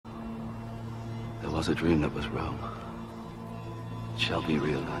was a dream that was Rome. It shall be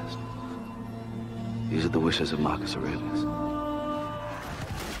realized. These are the wishes of Marcus Aurelius.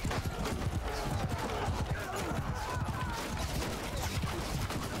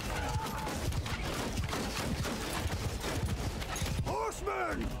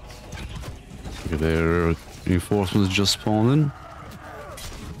 Horsemen! Their reinforcements just spawned in.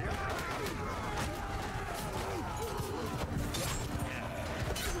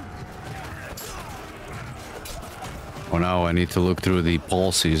 Oh, now I need to look through the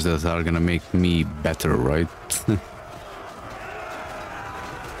policies that are gonna make me better, right?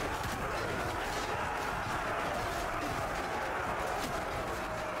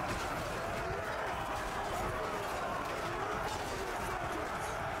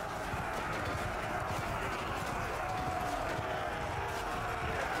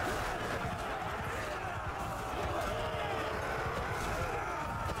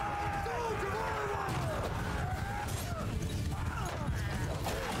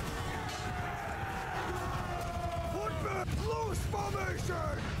 Loose formation!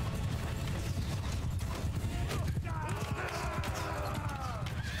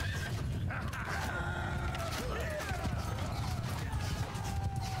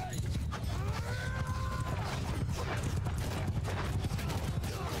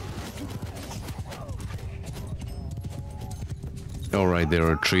 Alright, they're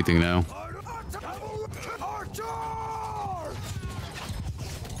retreating now.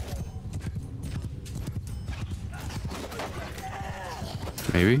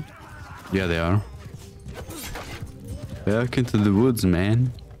 Maybe? Yeah, they are. Back into the woods,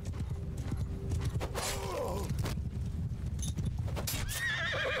 man.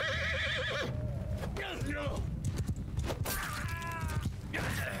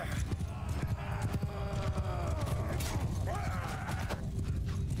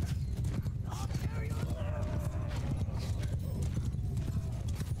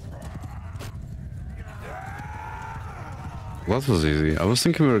 That was easy. I was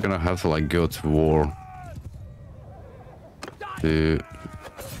thinking we were gonna have to like go to war to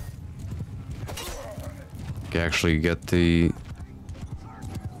actually get the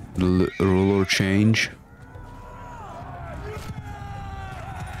ruler change.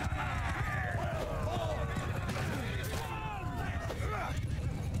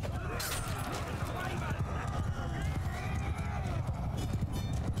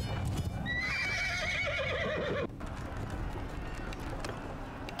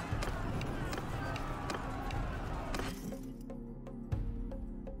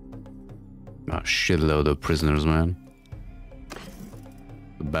 A shitload of prisoners, man.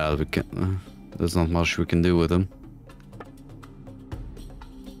 Bad we can. There's not much we can do with them.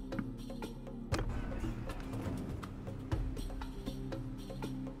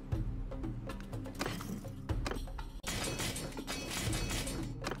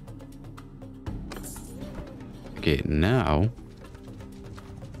 Okay, now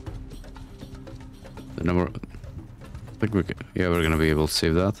the number. I think we can, yeah, we're gonna be able to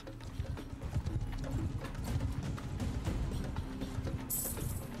save that.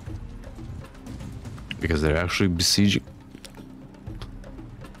 Because they're actually besieging.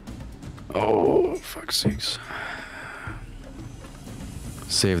 Oh, fuck's sakes.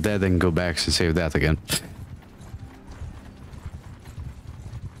 Save that, then go back to save that again.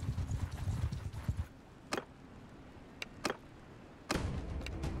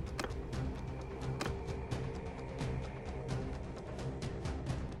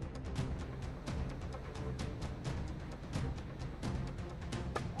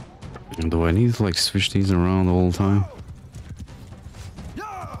 Do I need to like switch these around the whole time?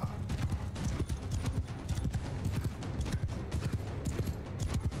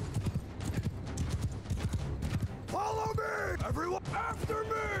 Follow me! Everyone after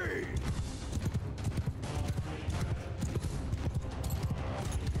me!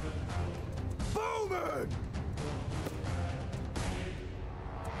 Bowman!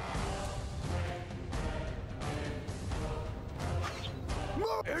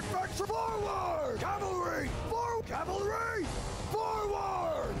 Infantry forward! Cavalry! Forward! Cavalry!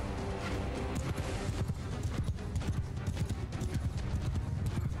 Forward!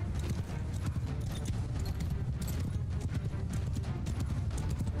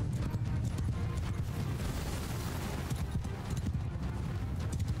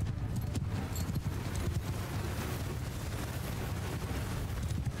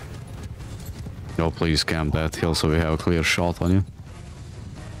 Oh, please camp that hill so we have a clear shot on you.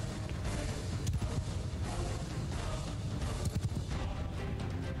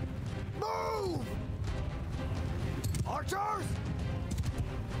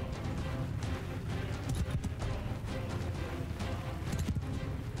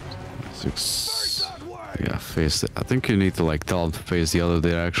 Face that way! Yeah, face it. I think you need to like tell them to face the other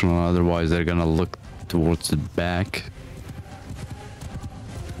direction, otherwise they're gonna look towards the back.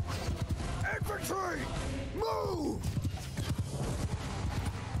 Infantry! Move!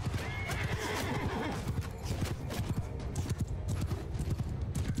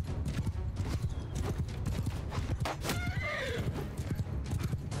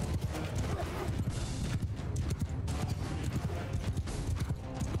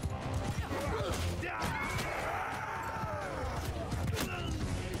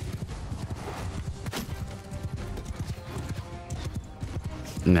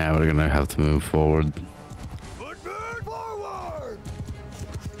 Now we're gonna have to move forward. Footmen forward!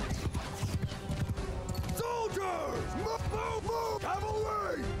 Soldiers! Move!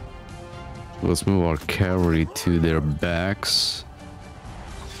 Cavalry! Let's move our cavalry to their backs.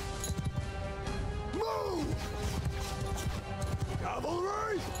 Move!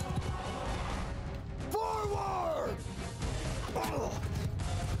 Cavalry! Forward!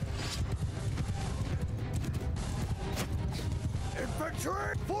 Infantry!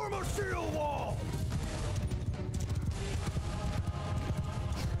 Form a shield wall!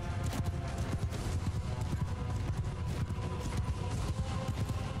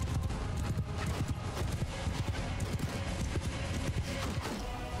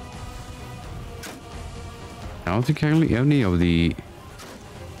 I don't think any of the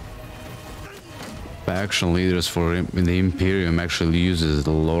faction leaders for the Imperium actually uses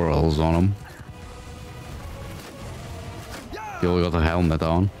the laurels on them. They all got a helmet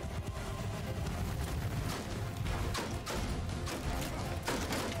on.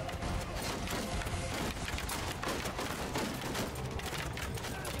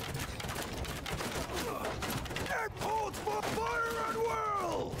 It holds for fire and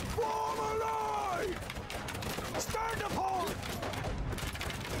will! Form a line! Stand apart!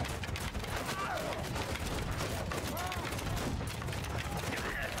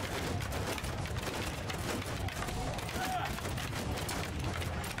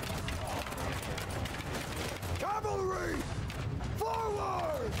 Cavalry!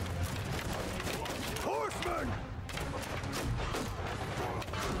 Forward! Horsemen!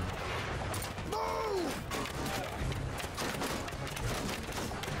 Move!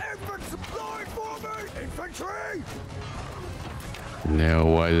 Infantry! Line formation! Infantry! No,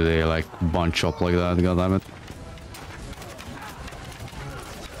 why do they like bunch up like that? God damn it.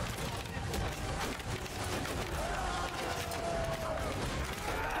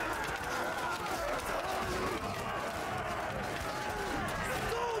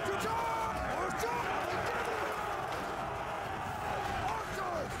 Soldiers! Archers!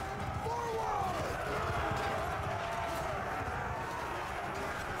 Archers! Forward!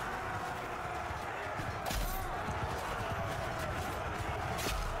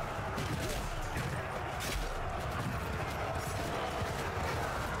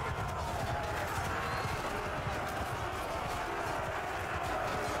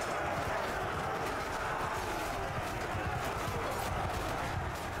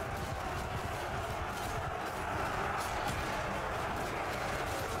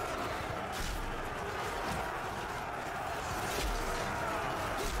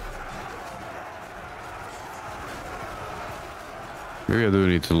 Maybe I do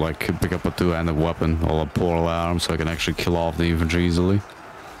need to like pick up a two-handed weapon or a portal arm so I can actually kill off the infantry easily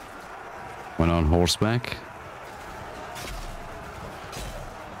when on horseback.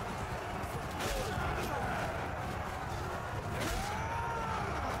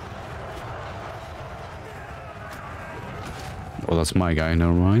 Oh, that's my guy,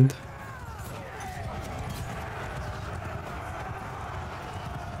 never mind.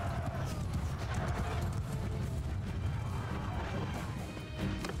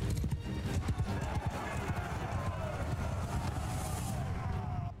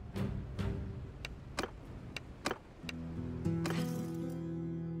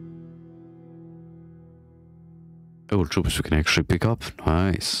 Oh, troops we can actually pick up.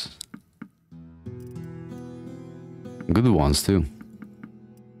 Nice. Good ones too.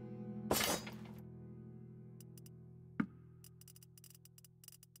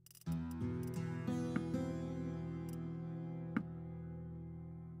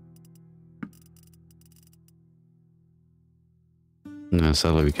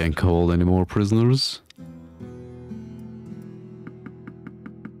 Sadly we can't hold any more prisoners.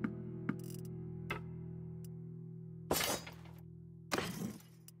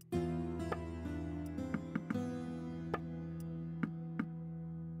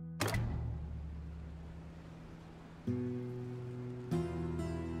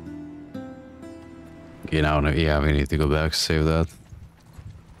 You know, yeah, we need to go back, save that.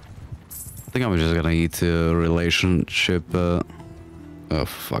 I think I'm just gonna eat a relationship. Oh, for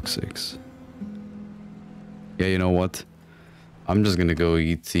fuck's sakes. Yeah, you know what? I'm just gonna go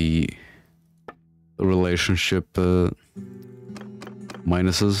eat the relationship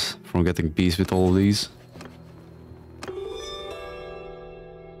minuses from getting peace with all of these.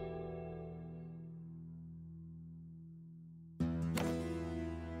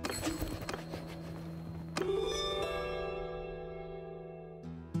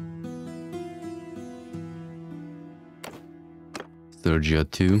 Sergia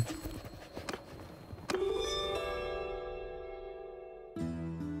 2.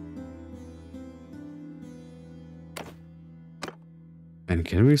 And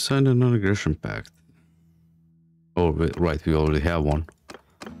can we sign a non-aggression pact? Oh, right, we already have one.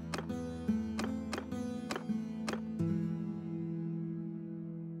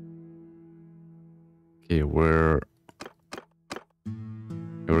 Okay, we're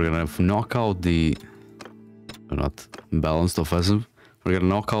gonna knock out the not balanced offensive. We're gonna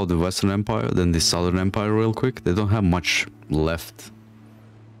knock out the Western Empire, then the Southern Empire real quick. They don't have much left.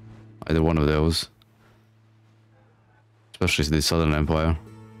 Either one of those. Especially the Southern Empire.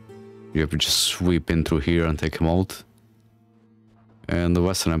 You have to just sweep in through here and take them out. And the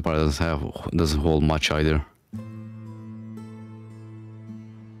Western Empire doesn't hold much either.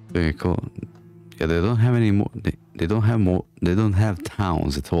 Very cool. Yeah, they don't have any more. They don't have more. They don't have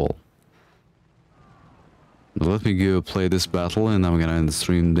towns at all. Let me go play this battle and I'm gonna end the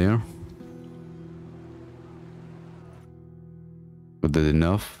stream there. But that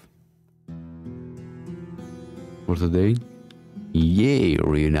enough for today? Yay!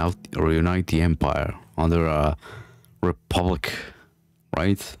 Reunite the Empire under a republic,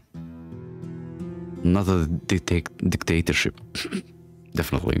 right? Not a dictatorship.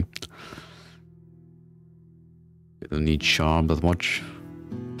 Definitely. We don't need charm that much.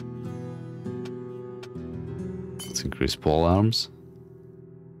 Let's increase pole arms.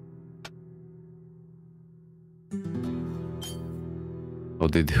 Oh,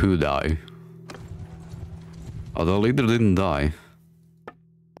 did who die? Oh, the leader didn't die.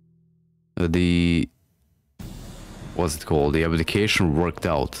 What's it called? The abdication worked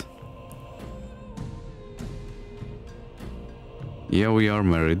out. Yeah, we are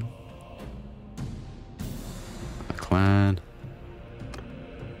married. A clan.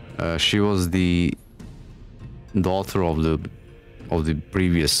 She was the daughter of the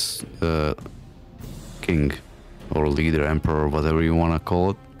previous king or leader, emperor, whatever you want to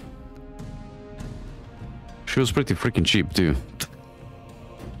call it. She was pretty freaking cheap too.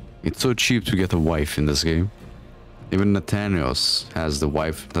 It's so cheap to get a wife in this game. Even Nathanios has the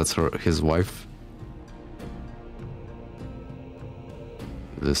wife. That's his wife.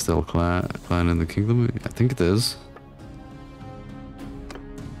 Is there still clan in the kingdom? I think it is.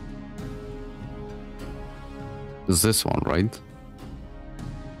 It's this one, right?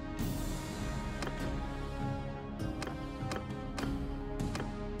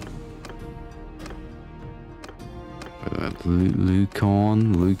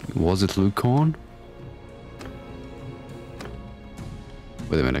 Lucon? Was it Lucon?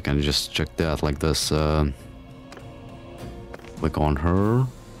 Wait a minute, I can just check that like this. Click on her.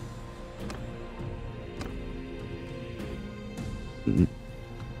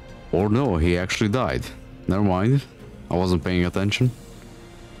 Or no, he actually died. Never mind. I wasn't paying attention.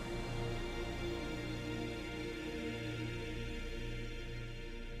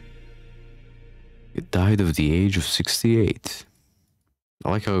 He died of the age of 68. I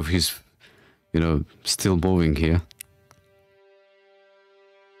like how he's, you know, still moving here.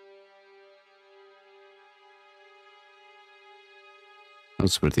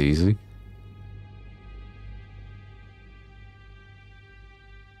 That's pretty easy.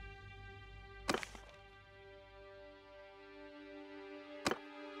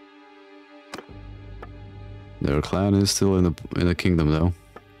 Their clan is still in the kingdom though.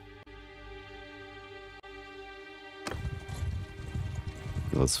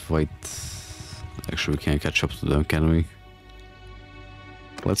 Let's fight. Actually, we can't catch up to them, can we?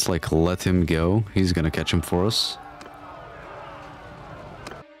 Let's like let him go. He's gonna catch him for us.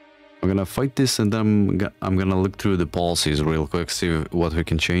 I'm gonna fight this and then I'm gonna look through the policies real quick, see what we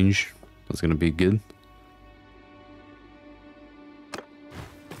can change. That's gonna be good.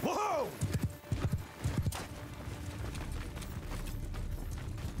 Whoa!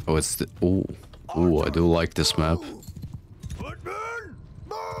 Oh, it's the... Oh, I do like this map. Footman,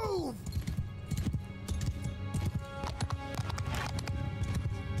 move!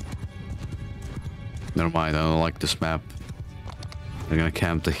 Never mind, I don't like this map. They're gonna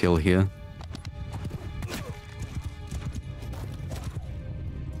camp the hill here.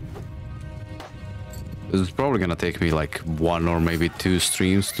 It's probably gonna take me like 1 or maybe 2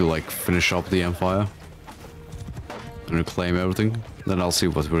 streams to like finish up the Empire and reclaim everything. Then I'll see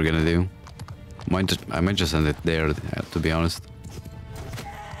what we're gonna do. I might just end it there, to be honest.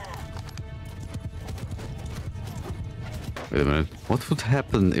 Wait a minute. What would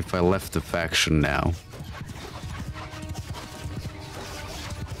happen if I left the faction now?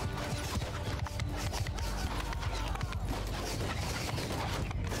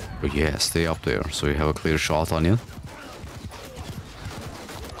 But yeah, stay up there so you have a clear shot on you.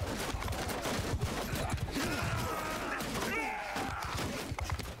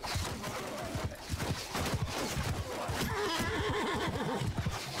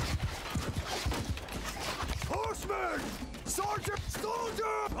 Horsemen! Sergeant! Soldier!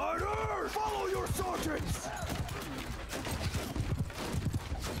 Harder! Follow your sergeants!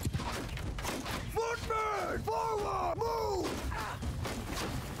 Footmen! Forward! Move!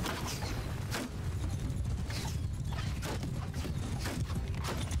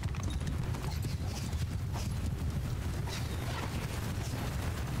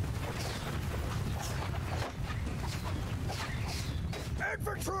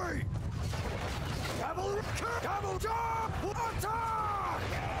 Infantry! Cavalry! Cavalry! Attack!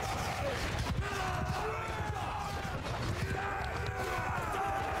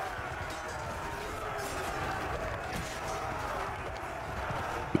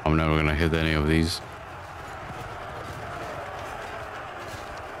 I'm never gonna hit any of these.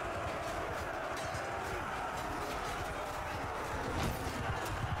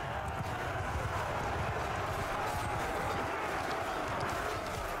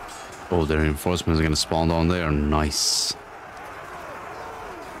 Oh, their reinforcements are gonna spawn down there. Nice.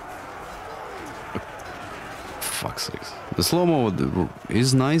 Fuck's sakes. The slow-mo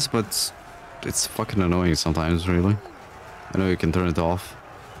is nice, but it's fucking annoying sometimes, really. I know you can turn it off.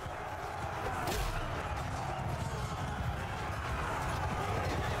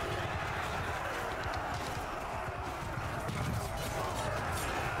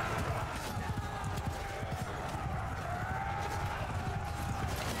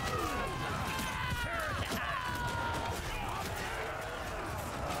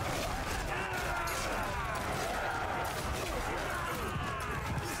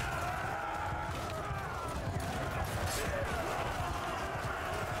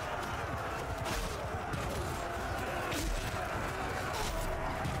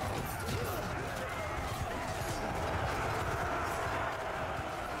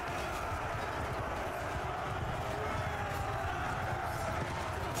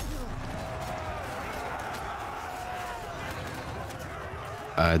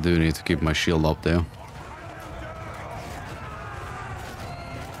 I do need to keep my shield up there.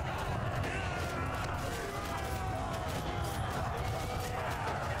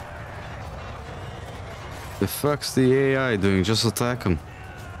 The fuck's the AI doing? Just attack him.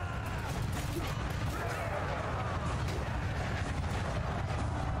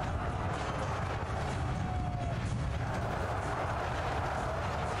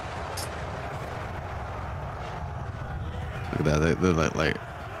 Look at that, they're like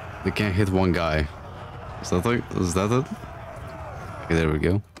they can't hit one guy. Is that it? Okay, there we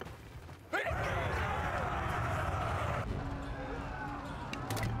go.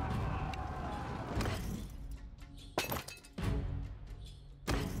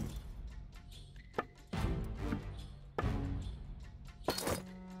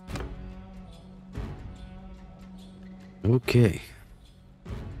 Okay.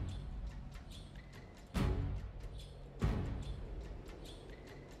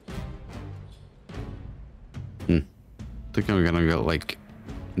 I think I'm gonna go like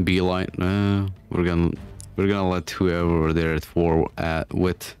beeline. We're gonna let whoever we're there at war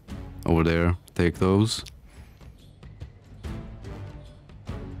with over there take those.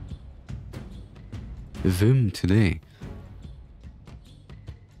 Vim today.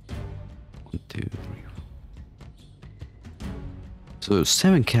 1, 2, 3, 4. So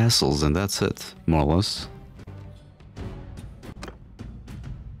 7 castles and that's it, more or less.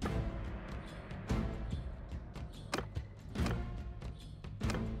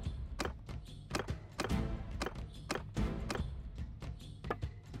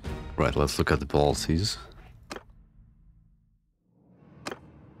 Right, let's look at the policies.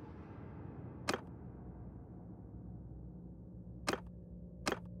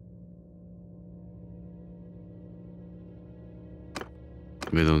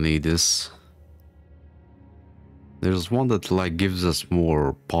 We don't need this. There's one that like gives us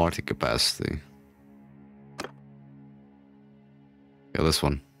more party capacity. Yeah, this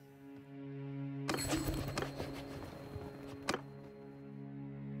one.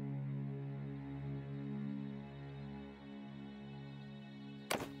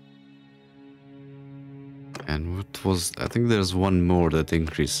 I think there's one more that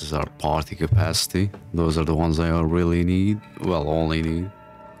increases our party capacity. Those are the ones I really need. Well, only need.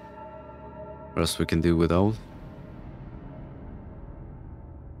 Rest we can do without.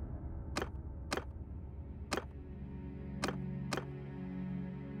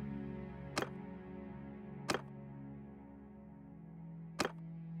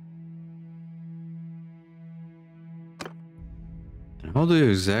 How do you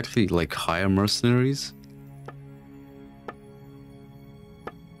exactly, like, hire mercenaries?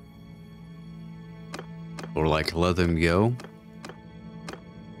 Or, like, let them go?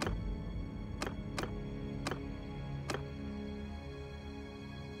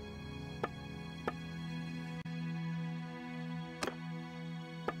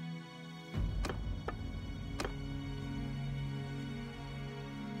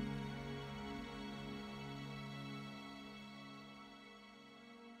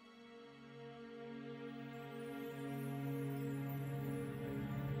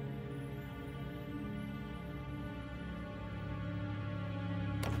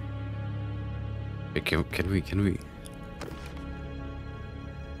 Can we?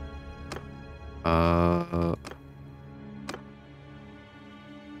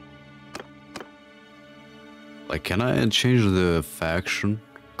 Like, can I change the faction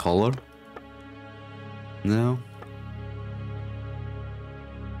color? No.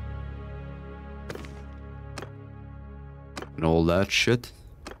 And all that shit.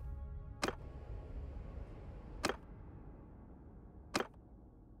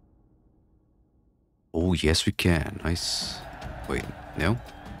 Oh, yes, we can. Nice. Wait, no?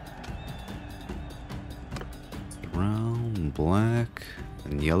 Brown, black,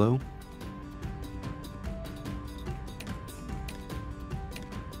 and yellow.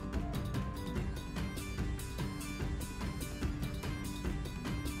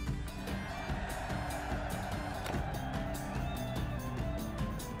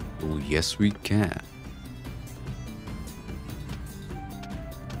 Oh, yes, we can.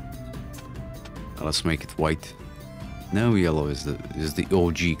 Let's make it white. Now yellow is the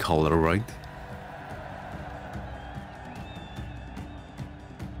OG color, right?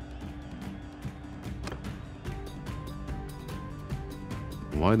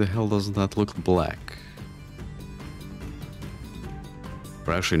 Why the hell doesn't that look black?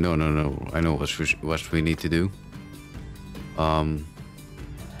 Or actually, no. I know what we need to do. Ah,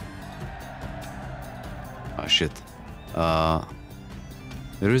 shit.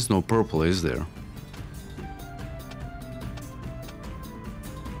 There is no purple, is there?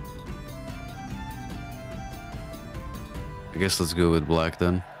 I guess let's go with black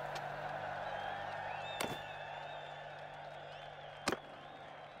then.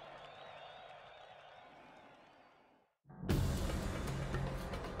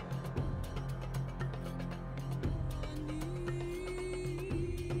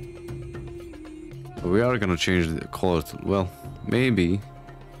 We are gonna change the color to, well, maybe.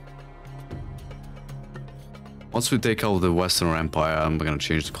 Once we take out the Western Empire, I'm gonna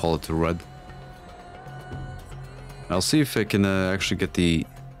change the color to red. I'll see if I can actually get the,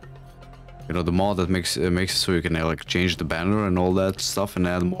 you know, the mod that makes it so you can like change the banner and all that stuff and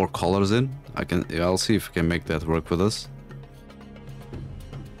add more colors in. I'll see if I can make that work with us.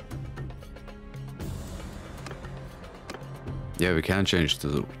 Yeah, we can change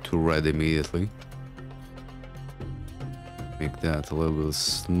to red immediately. Make that a little bit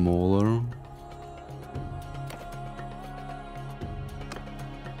smaller.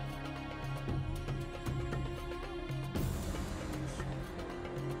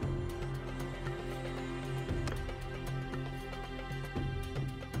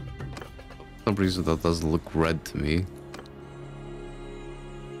 For some reason that doesn't look red to me.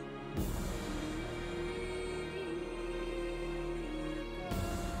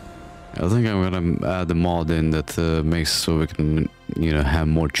 I think I'm gonna add a mod in that makes so we can, you know, have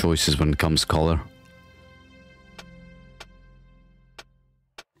more choices when it comes to color.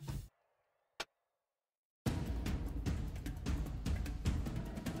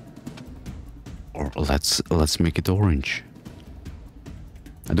 Or let's make it orange.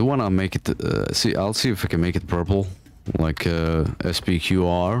 I do wanna make it. I'll see if I can make it purple, like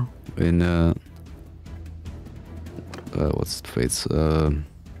SPQR in what's the fates?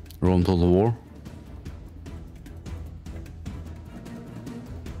 Rome Total War.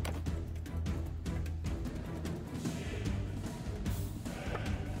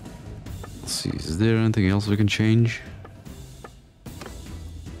 Let's see, is there anything else we can change?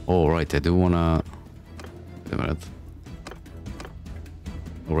 Oh, right, I do wanna... Wait a minute.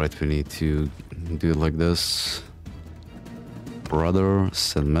 Alright, we need to do it like this. Brother,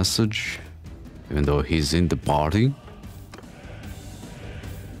 send message. Even though he's in the party.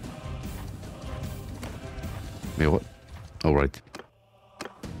 Wait, what? Alright.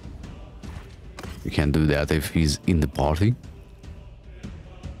 You can't do that if he's in the party.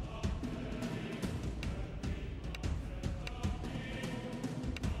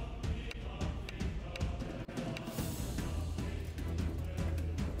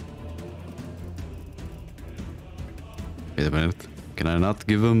 Wait a minute. Can I not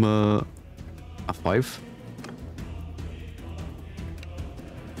give him a 5?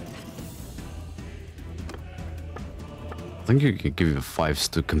 I think you can give 5s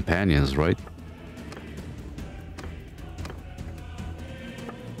to companions, right?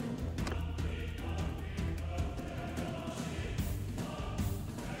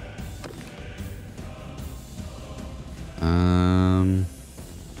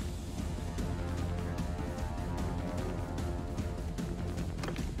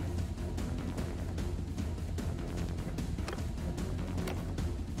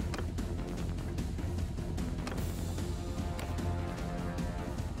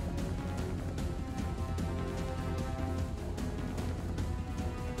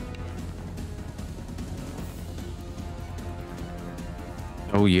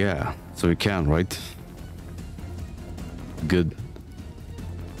 Oh yeah, so you can, right? Good.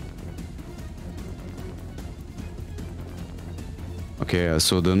 Okay,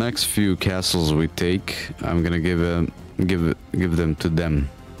 so the next few castles we take, I'm gonna give them to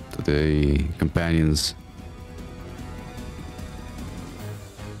the companions.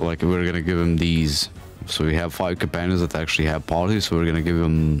 Like we're gonna give them these. So we have 5 companions that actually have parties, so we're gonna give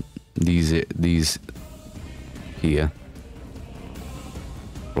them these here.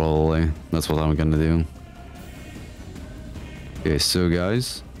 Probably. That's what I'm gonna do. Okay, so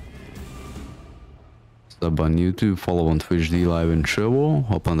guys. Sub on YouTube, follow on Twitch, D Live and Referral.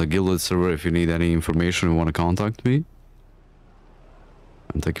 Hop on the Guilded server if you need any information or want to contact me.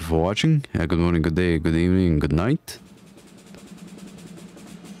 And thank you for watching. Good morning, good day, good evening, good night.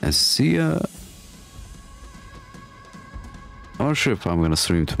 And see ya. I'm not sure if I'm gonna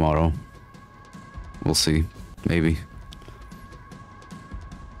stream tomorrow. We'll see. Maybe.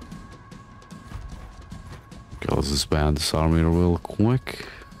 Okay, let's disband this army real quick.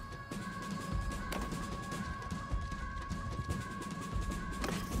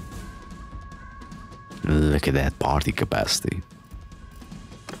 Look at that party capacity.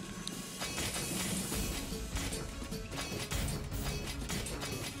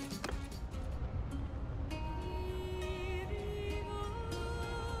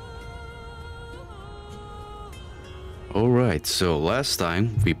 Alright, so last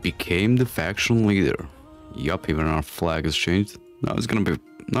time we became the faction leader. Yup, even our flag has changed. Now it's gonna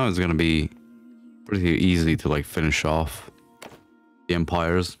be pretty easy to like finish off the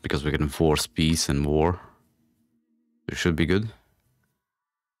empires because we can enforce peace and war. It should be good.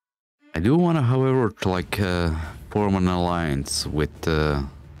 I do want to, however, to like form an alliance with. Let's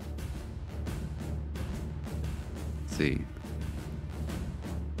see.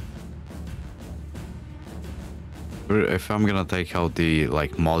 If I'm gonna take out the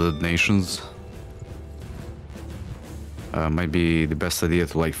like modded nations, might be the best idea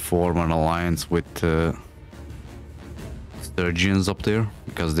to like form an alliance with Sturgians up there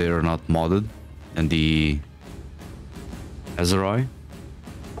because they are not modded, and the Azerai.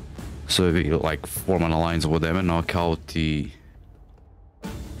 So if you like form an alliance with them and knock out the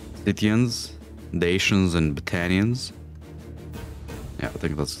Scythians, Dacians, and Battanians. Yeah, I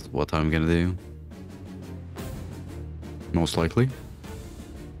think that's what I'm gonna do. Most likely.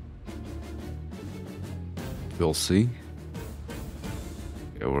 We'll see.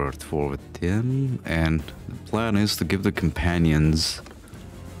 Okay, we're at 4 with them, and the plan is to give the companions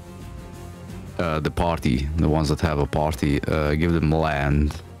the party, the ones that have a party, give them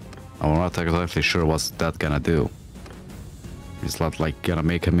land. I'm not exactly sure what's that gonna do. It's not like gonna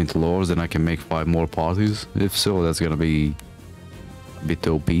make them into lords and I can make 5 more parties. If so, that's gonna be a bit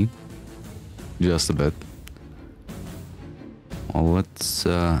OP. Just a bit. Well, let's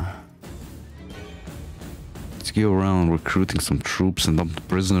go around recruiting some troops and dump the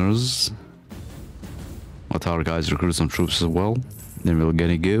prisoners. Let our guys recruit some troops as well. Then we're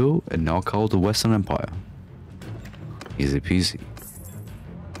gonna go and knock out the Western Empire. Easy peasy.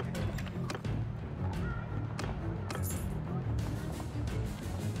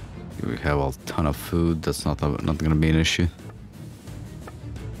 We have a ton of food. That's not gonna be an issue.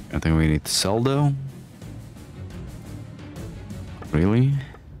 I think we need to sell though. Really?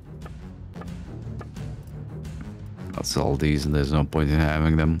 I'll sell these and there's no point in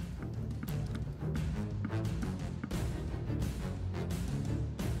having them.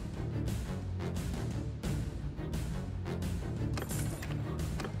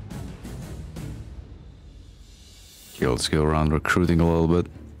 Okay, let's go around recruiting a little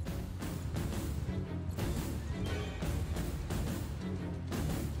bit.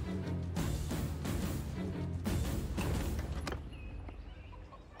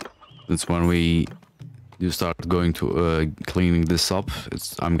 That's when we do start going to cleaning this up.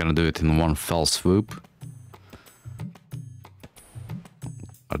 I'm gonna do it in one fell swoop.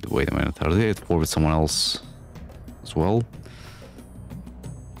 Wait a minute, are they at war with someone else as well?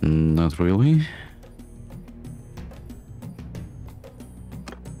 Not really.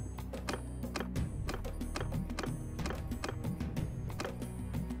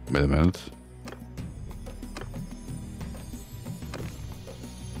 Wait a minute.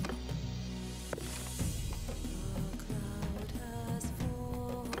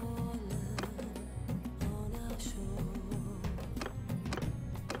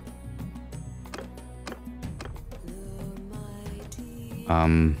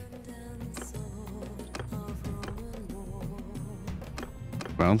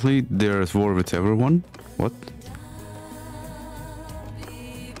 Apparently they're at war with everyone. What?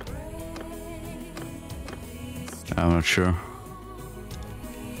 I'm not sure.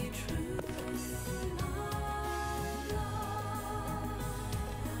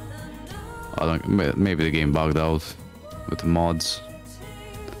 I don't. Maybe the game bugged out with the mods.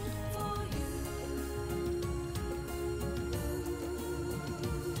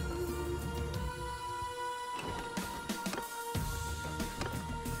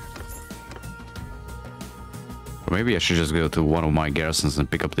 Or maybe I should just go to one of my garrisons and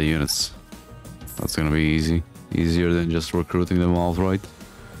pick up the units. That's gonna be easier than just recruiting them outright.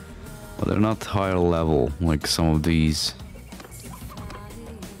 But they're not higher level like some of these.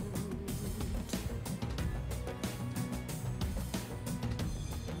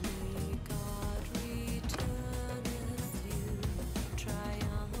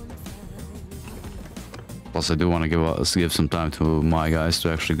 Plus I do want to give some time to my guys to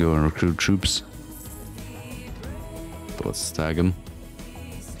actually go and recruit troops. So let's tag them.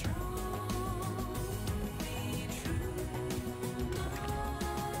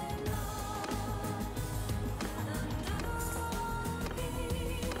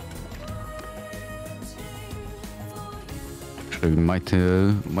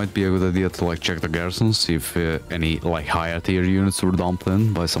 Might be a good idea to like check the garrisons, see if any like higher tier units were dumped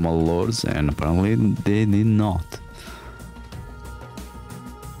in by some other lords, and apparently they did not.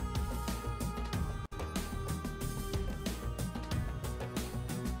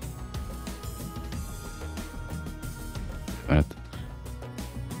 Right.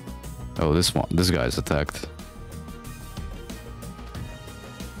 Oh, this guy's attacked.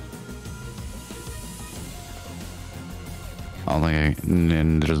 I don't think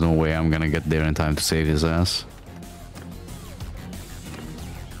and there's no way I'm gonna get there in time to save his ass.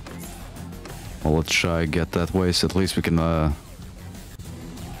 Well, let's try get that way, so at least we can no,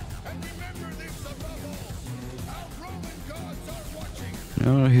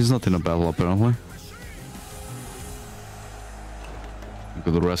 he's not in a battle apparently.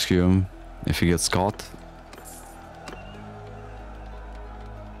 We could rescue him if he gets caught.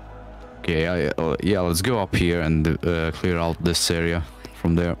 Okay, yeah, let's go up here and clear out this area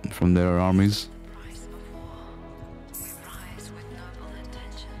from their armies.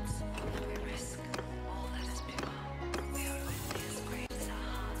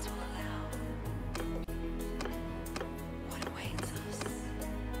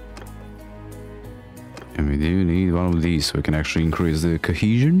 And we do need one of these so we can actually increase the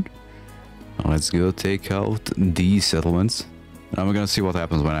cohesion. Now let's go take out these settlements. Now we're gonna see what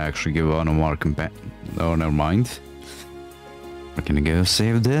happens when I actually give one of our oh, never mind. We're gonna go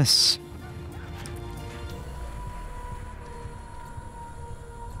save this.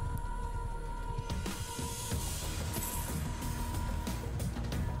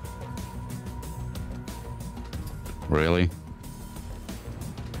 Really?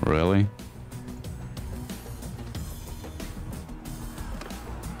 Really?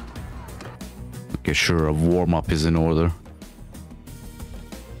 Okay, sure, a warm-up is in order.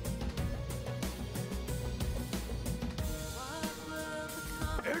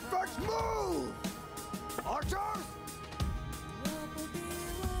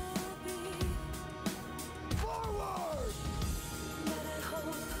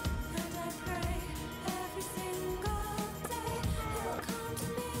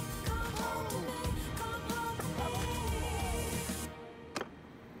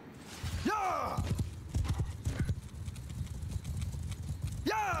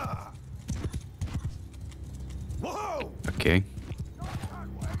 Okay.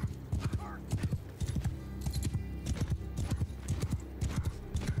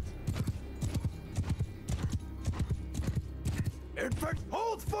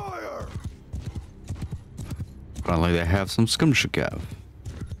 Hold fire! Apparently they have some skirmisher cav.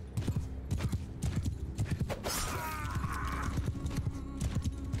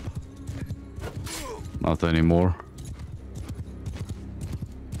 Not anymore.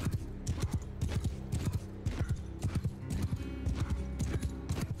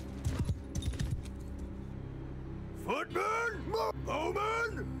 Footmen!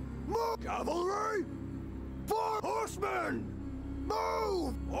 Bowmen! Cavalry! Horsemen!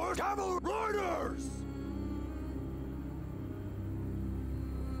 Move! Or cavalry riders!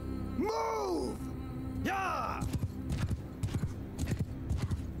 Move! Yeah!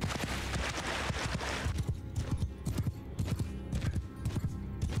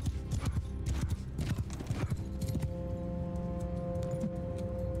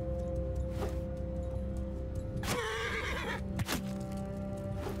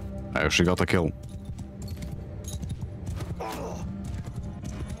 I actually got a kill.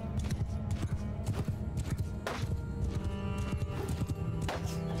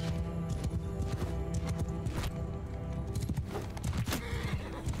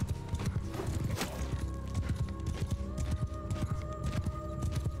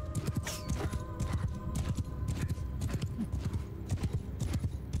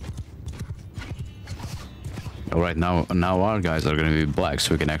 Alright, now our guys are gonna be black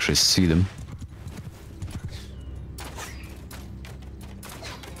so we can actually see them.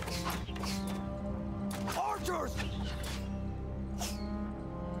 Archers!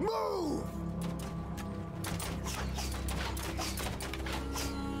 Move!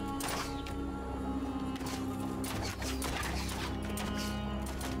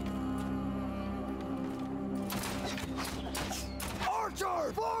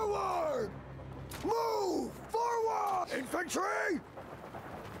 Archers! Forward! Move! Forward! Infantry!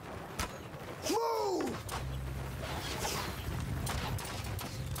 Move!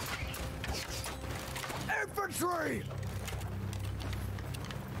 Infantry!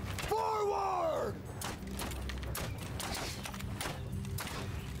 Forward!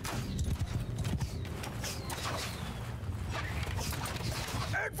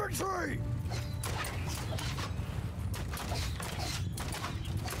 Infantry!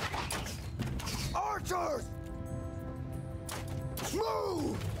 Archers!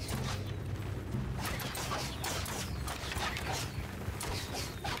 Move!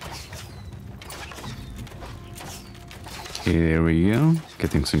 Here we go,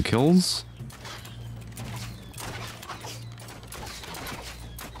 getting some kills.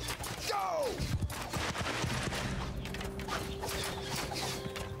 Go!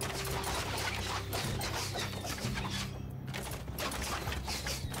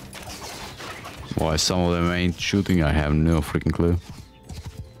 Why some of them ain't shooting, I have no freaking clue.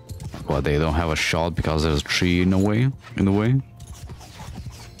 What, they don't have a shot because there's a tree in the way?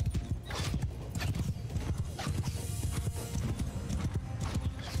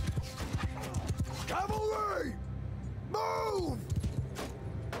 Cavalry! Move!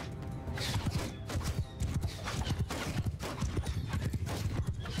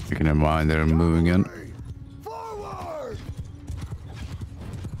 You can never mind, they're moving in. Forward!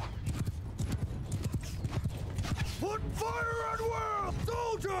 Put fire on world!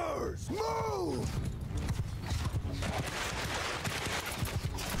 Soldiers! Move!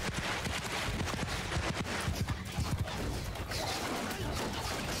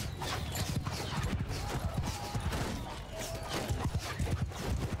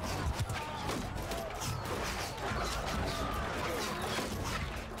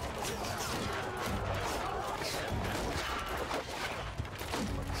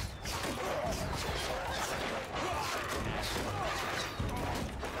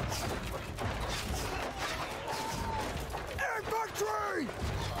 Infantry!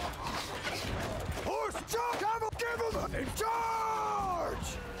 Horse jump! Give him in charge!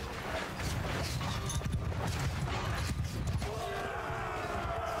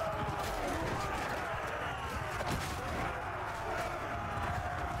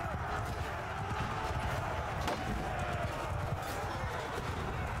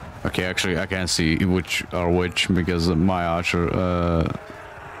 Okay, actually I can't see which are which because my archer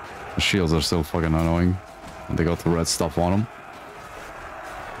shields are still fucking annoying. They got the red stuff on them.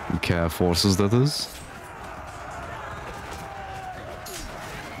 Care forces, that is.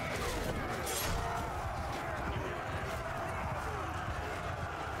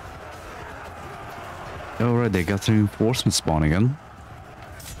 Alright, they got the reinforcement spawn again.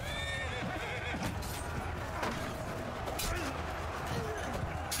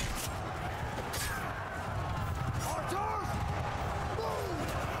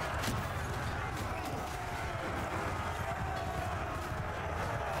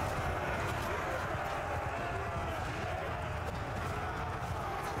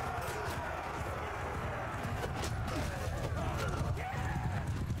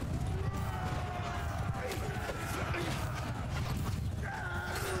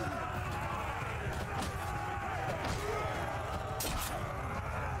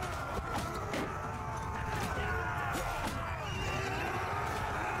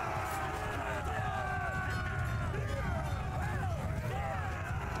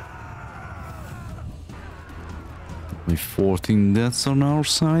 Only 14 deaths on our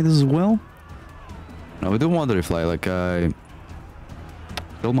side as well. Now, I do wonder if, like I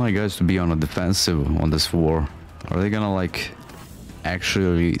tell my guys to be on a defensive on this war. Are they gonna, like,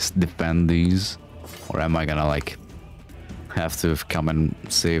 actually defend these? Or am I gonna, like, have to come and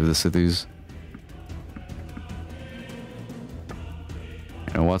save the cities?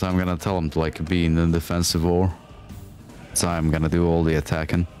 You know what? I'm gonna tell them to, like, be in the defensive war. So I'm gonna do all the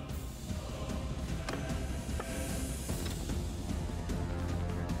attacking.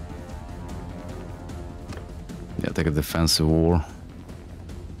 Yeah, take a defensive war.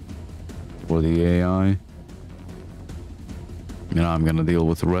 For the AI. You know, I'm gonna deal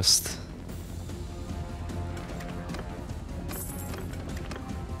with the rest.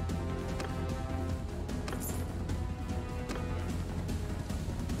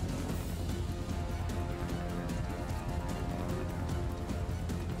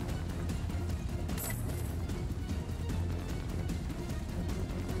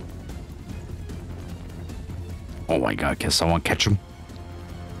 Oh my god, can someone catch him?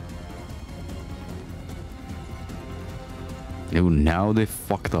 Dude, now they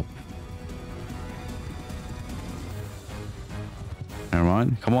fucked up. Never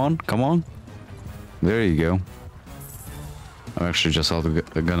mind. Come on, come on. There you go. I'm actually just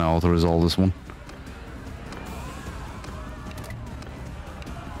gonna auto-resolve this one.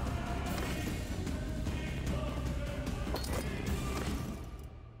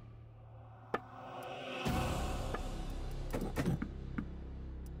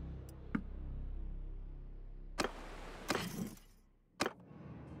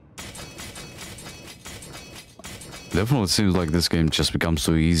 Definitely seems like this game just becomes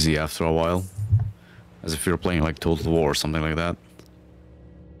so easy after a while. As if you're playing like Total War or something like that.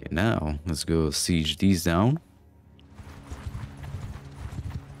 Okay, now let's go siege these down.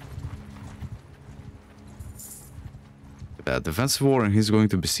 That defensive war, and he's going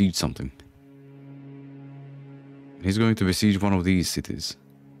to besiege something. He's going to besiege one of these cities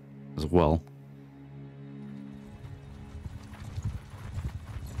as well.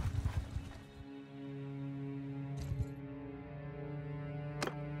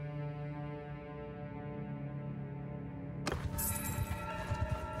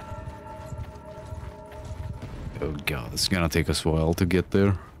 Oh god, it's gonna take us a while to get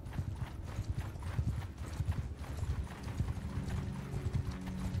there.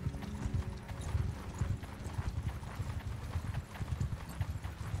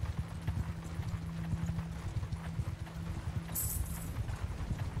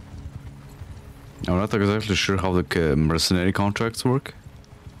 I'm not exactly sure how the mercenary contracts work.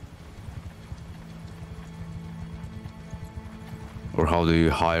 Or how do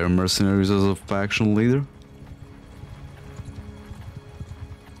you hire mercenaries as a faction leader?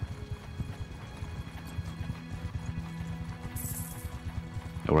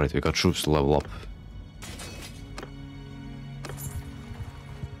 Alright, we got troops to level up.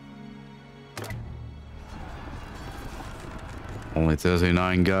 Only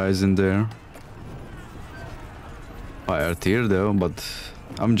 39 guys in there. Higher tier though, but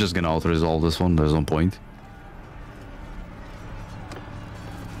I'm just gonna auto-resolve this one, there's no point.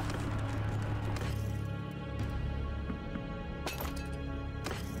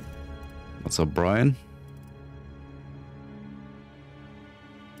 What's up, Brian?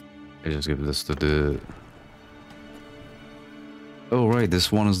 I just give this to the... Oh right,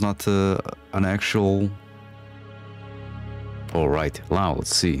 this one is not an actual... Oh right, now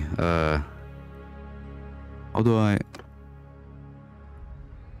let's see. How do I...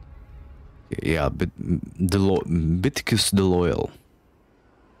 Yeah, Bitkus the Loyal.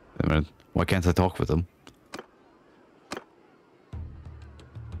 Wait a minute, why can't I talk with them?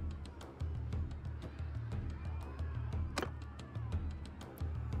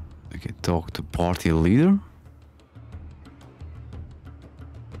 Okay, talk to party leader?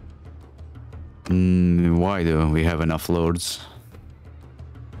 Why do we have enough lords?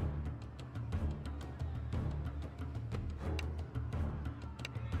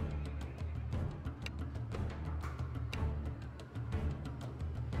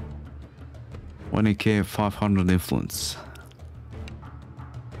 $20k, 500 influence.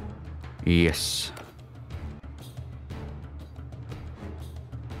 Yes.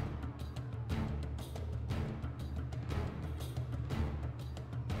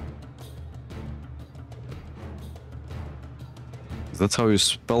 That's how you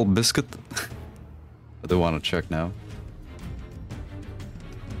spell biscuit? I do want to check now.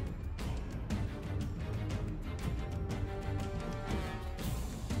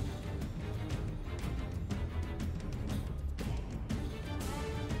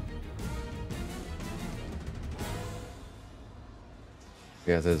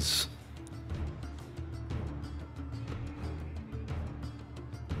 Yeah, it is.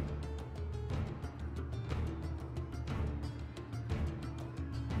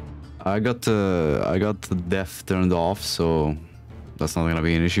 I got the death turned off, so that's not gonna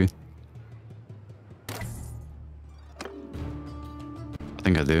be an issue. I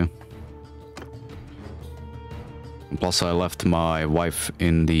think I do. And plus, I left my wife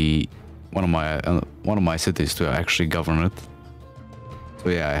in the one of my cities to actually govern it. So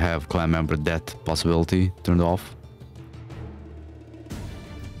yeah, I have clan member death possibility turned off.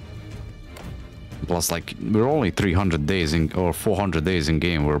 Plus, like, we're only 300 days in, or 400 days in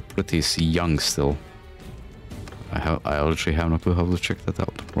game. We're pretty young still. I literally have no clue how to check that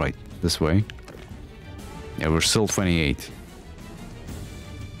out. Right, this way. Yeah, we're still 28.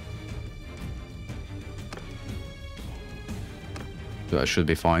 So I should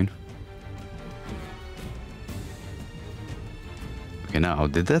be fine. Okay, now,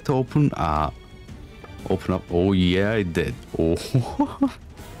 did that open? Open up. Oh, yeah, it did. Oh.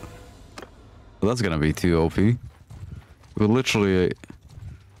 Well, that's gonna be too OP. We literally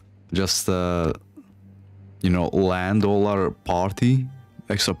just, you know, land all our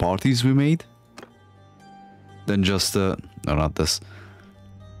extra parties we made. Then just, no, not this.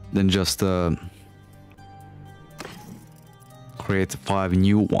 Then just, create 5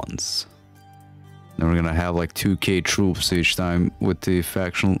 new ones. Then we're gonna have like 2k troops each time with the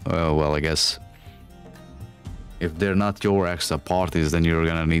faction. Well, I guess if they're not your extra parties, then you're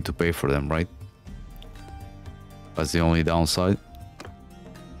gonna need to pay for them, right? That's the only downside.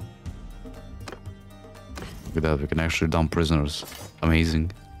 Look at that, we can actually dump prisoners.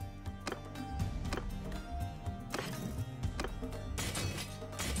 Amazing.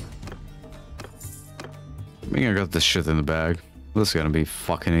 I think I got this shit in the bag. This is gonna be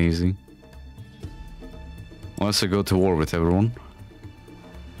fucking easy. Unless I go to war with everyone.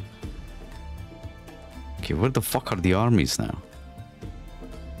 Okay, where the fuck are the armies now?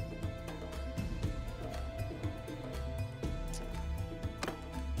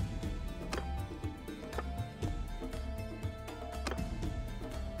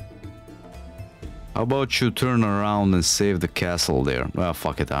 How about you turn around and save the castle there? Well,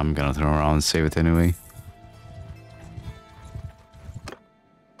 fuck it, I'm gonna turn around and save it anyway.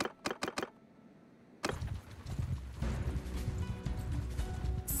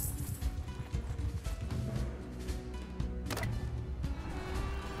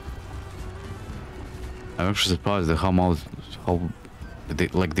 I'm actually surprised at how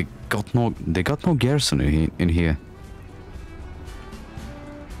they got no garrison in here.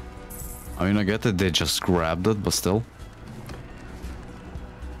 I mean, I get that they just grabbed it, but still.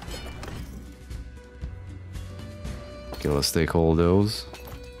 Okay, let's take all those.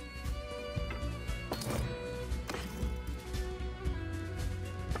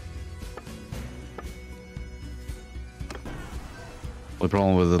 The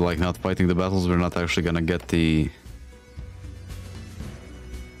problem with it, like, not fighting the battles, we're not actually gonna get the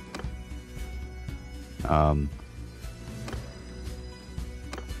am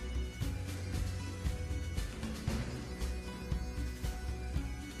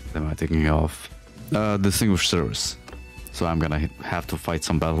I taking off? Distinguished service. So I'm gonna have to fight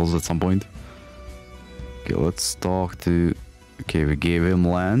some battles at some point. Okay, let's talk to... Okay, we gave him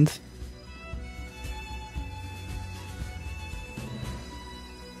land.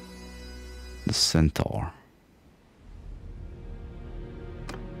 The centaur.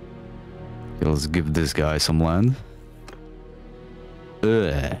 Okay, let's give this guy some land.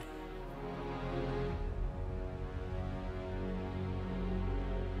 Ugh.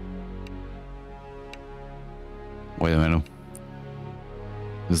 Wait a minute.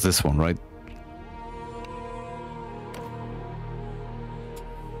 It's this one, right?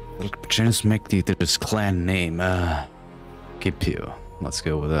 Chance McDeater's clan name. Keep you. Let's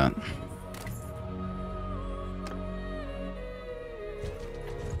go with that.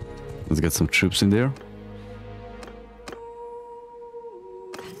 Let's get some troops in there.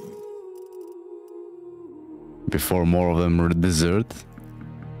 Before more of them desert.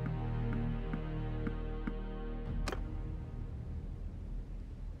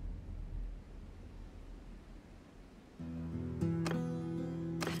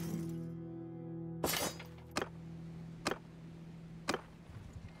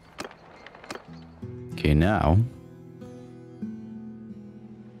 Okay, now.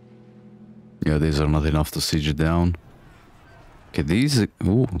 Yeah, these are not enough to siege it down. Okay, these...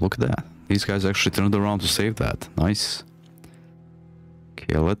 Ooh, look at that. These guys actually turned around to save that. Nice.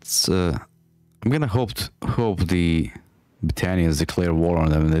 Okay, let's... I'm gonna hope the Britannians declare war on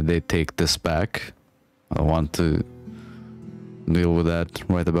them and that they take this back. I don't want deal with that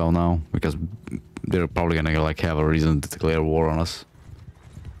right about now, because they're probably gonna like have a reason to declare war on us.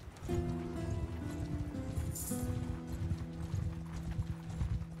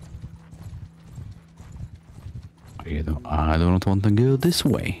 I do not want to go this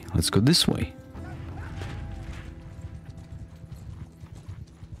way. Let's go this way.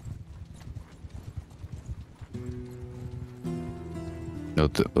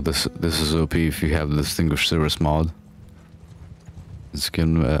 Note this is OP if you have the Distinguished Service mod. This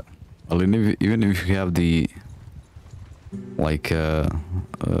can, even if you have the like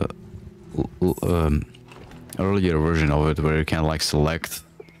earlier version of it where you can like select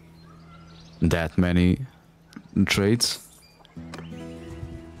that many traits,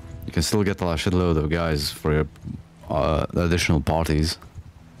 you can still get a shitload of guys for your additional parties.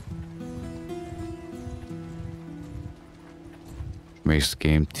 Makes the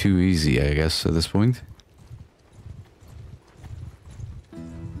game too easy, I guess, at this point.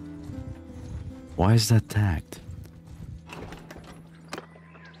 Why is that tagged?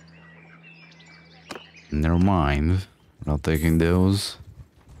 Never mind. Not taking those.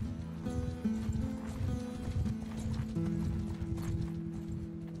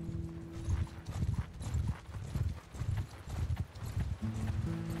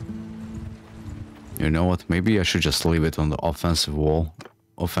 You know what? Maybe I should just leave it on the offensive wall.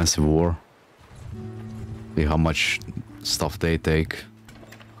 Offensive war. See how much stuff they take.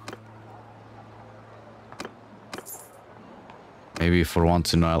 Maybe for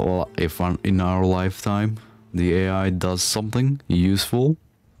once in our lifetime, the AI does something useful.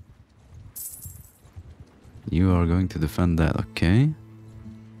 You are going to defend that, okay?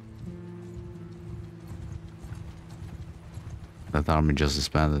 That army just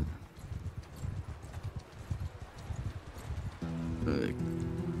disbanded.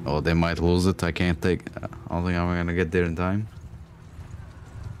 Oh, they might lose it. I can't take. I don't think I'm gonna get there in time.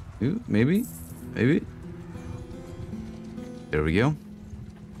 Ooh, maybe, maybe. There we go.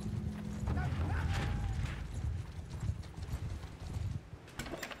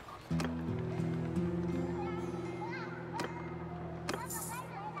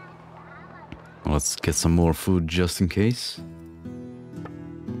 Let's get some more food just in case.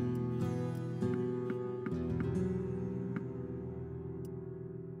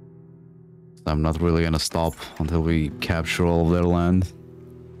 I'm not really gonna stop until we capture all of their land.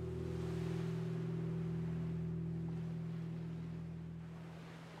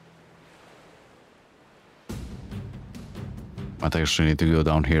 Might actually need to go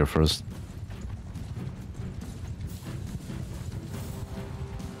down here first.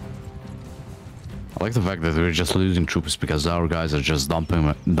 I like the fact that we're just losing troops because our guys are just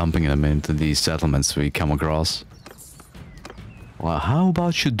dumping them into these settlements we come across. Well, how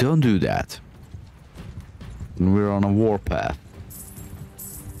about you don't do that? We're on a war path.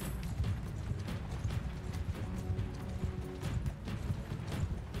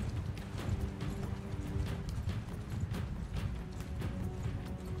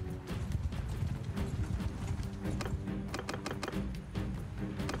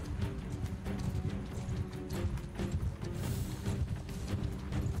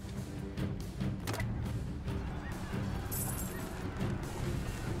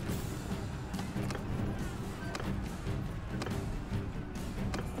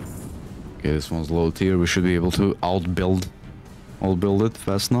 Okay, this one's low tier. We should be able to outbuild it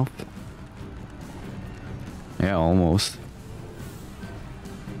fast enough. Yeah, almost.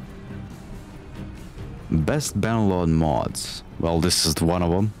 Best Bannerlord mods. Well, this is one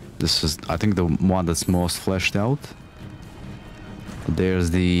of them. This is, I think, the one that's most fleshed out. There's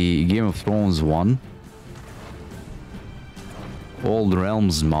the Game of Thrones one. Old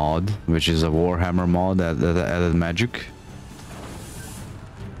Realms mod, which is a Warhammer mod that added magic.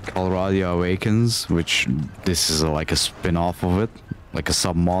 Calradia Awakens, which this is like a spin-off of it, like a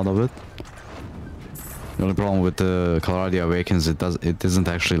sub-mod of it. The only problem with the Calradia Awakens, it isn't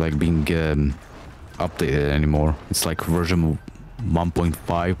actually like being updated anymore. It's like version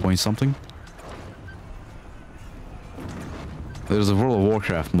 1.5 point something. There's a World of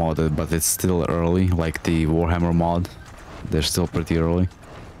Warcraft mod, but it's still early, like the Warhammer mod. They're still pretty early.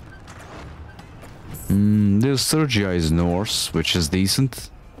 There's Sergi's Norse, which is decent.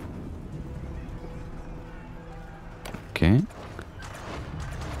 Okay.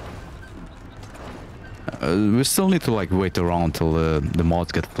 We still need to like wait around till the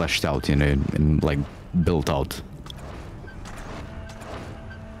mods get fleshed out, you know, and like built out.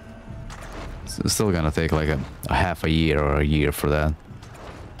 It's still gonna take like a half a year or a year for that.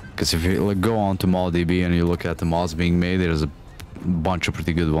 Because if you like go on to ModDB and you look at the mods being made, there's a bunch of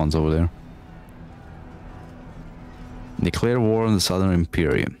pretty good ones over there. Declare war on the Southern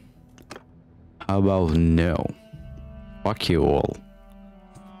Imperium. How about no? Fuck you all.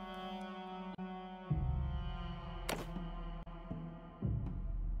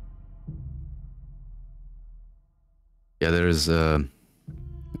 Yeah, there's I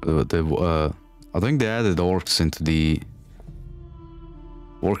think they added orcs into the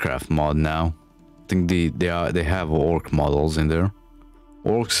Warcraft mod now. I think they have orc models in there.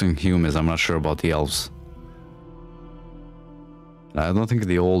 Orcs and humans, I'm not sure about the elves. I don't think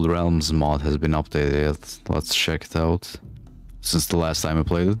the Old Realms mod has been updated yet. Let's check it out. Since the last time I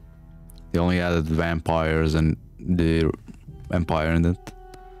played it. They only added vampires and the Empire in it.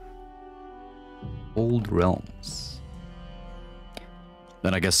 Old Realms.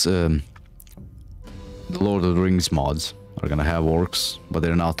 Then I guess the Lord of the Rings mods are gonna have orcs, but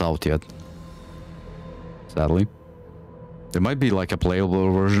they're not out yet. Sadly. There might be like a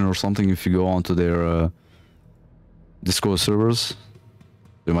playable version or something if you go onto their Discord servers.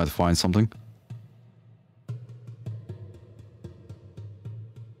 You might find something.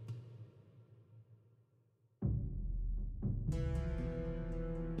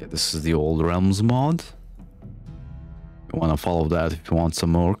 Yeah, this is the Old Realms mod. You wanna follow that if you want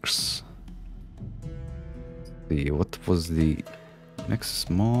some orcs. See, what was the next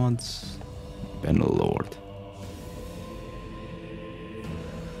mods? Bannerlord.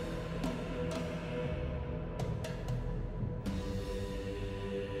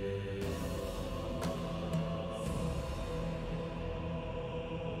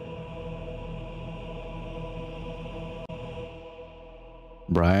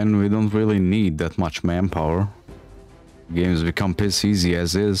 Brian, we don't really need that much manpower. Games become piss easy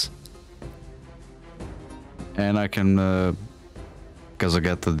as is. And I can, because I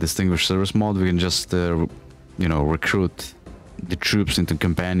got the Distinguished Service mod, we can just, you know, recruit the troops into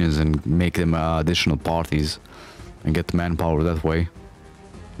companions and make them additional parties. And get manpower that way.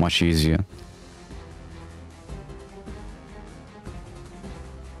 Much easier.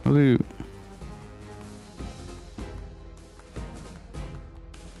 How do you...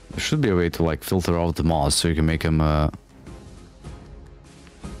 There should be a way to like filter out the mods so you can make them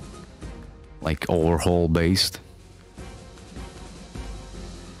like overhaul based.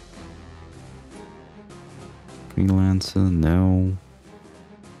 Freelancer, no.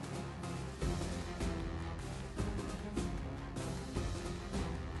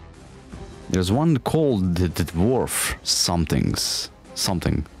 There's one called the Dwarf something.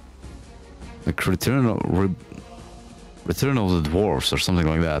 Like Return of the Dwarfs or something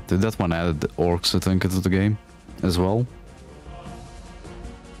like that. Did that one add orcs, I think, into the game as well?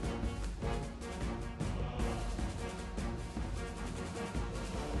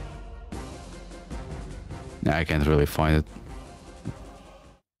 Yeah, I can't really find it.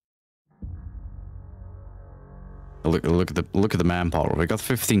 Look at the manpower. We got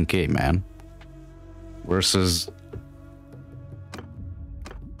 15k, man. Versus,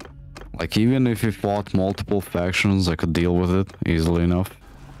 like, even if you fought multiple factions, I could deal with it easily enough.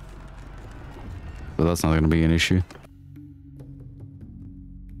 But that's not gonna be an issue.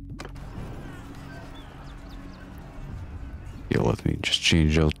 Yeah, let me just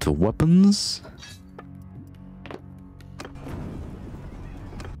change out the weapons.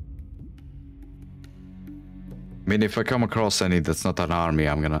 I mean, if I come across any that's not an army,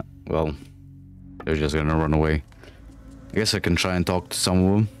 I'm gonna, well, they're just gonna run away. I guess I can try and talk to some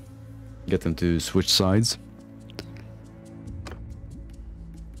of them. Get them to switch sides.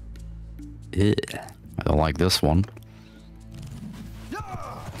 Yeah, I don't like this one.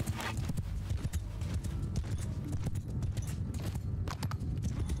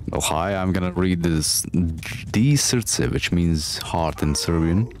 Oh, hi, I'm gonna read this D Srce, which means heart in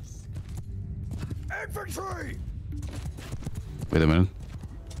Serbian. Infantry! Wait a minute.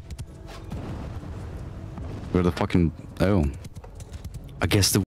 Where the fucking... Oh. I guess the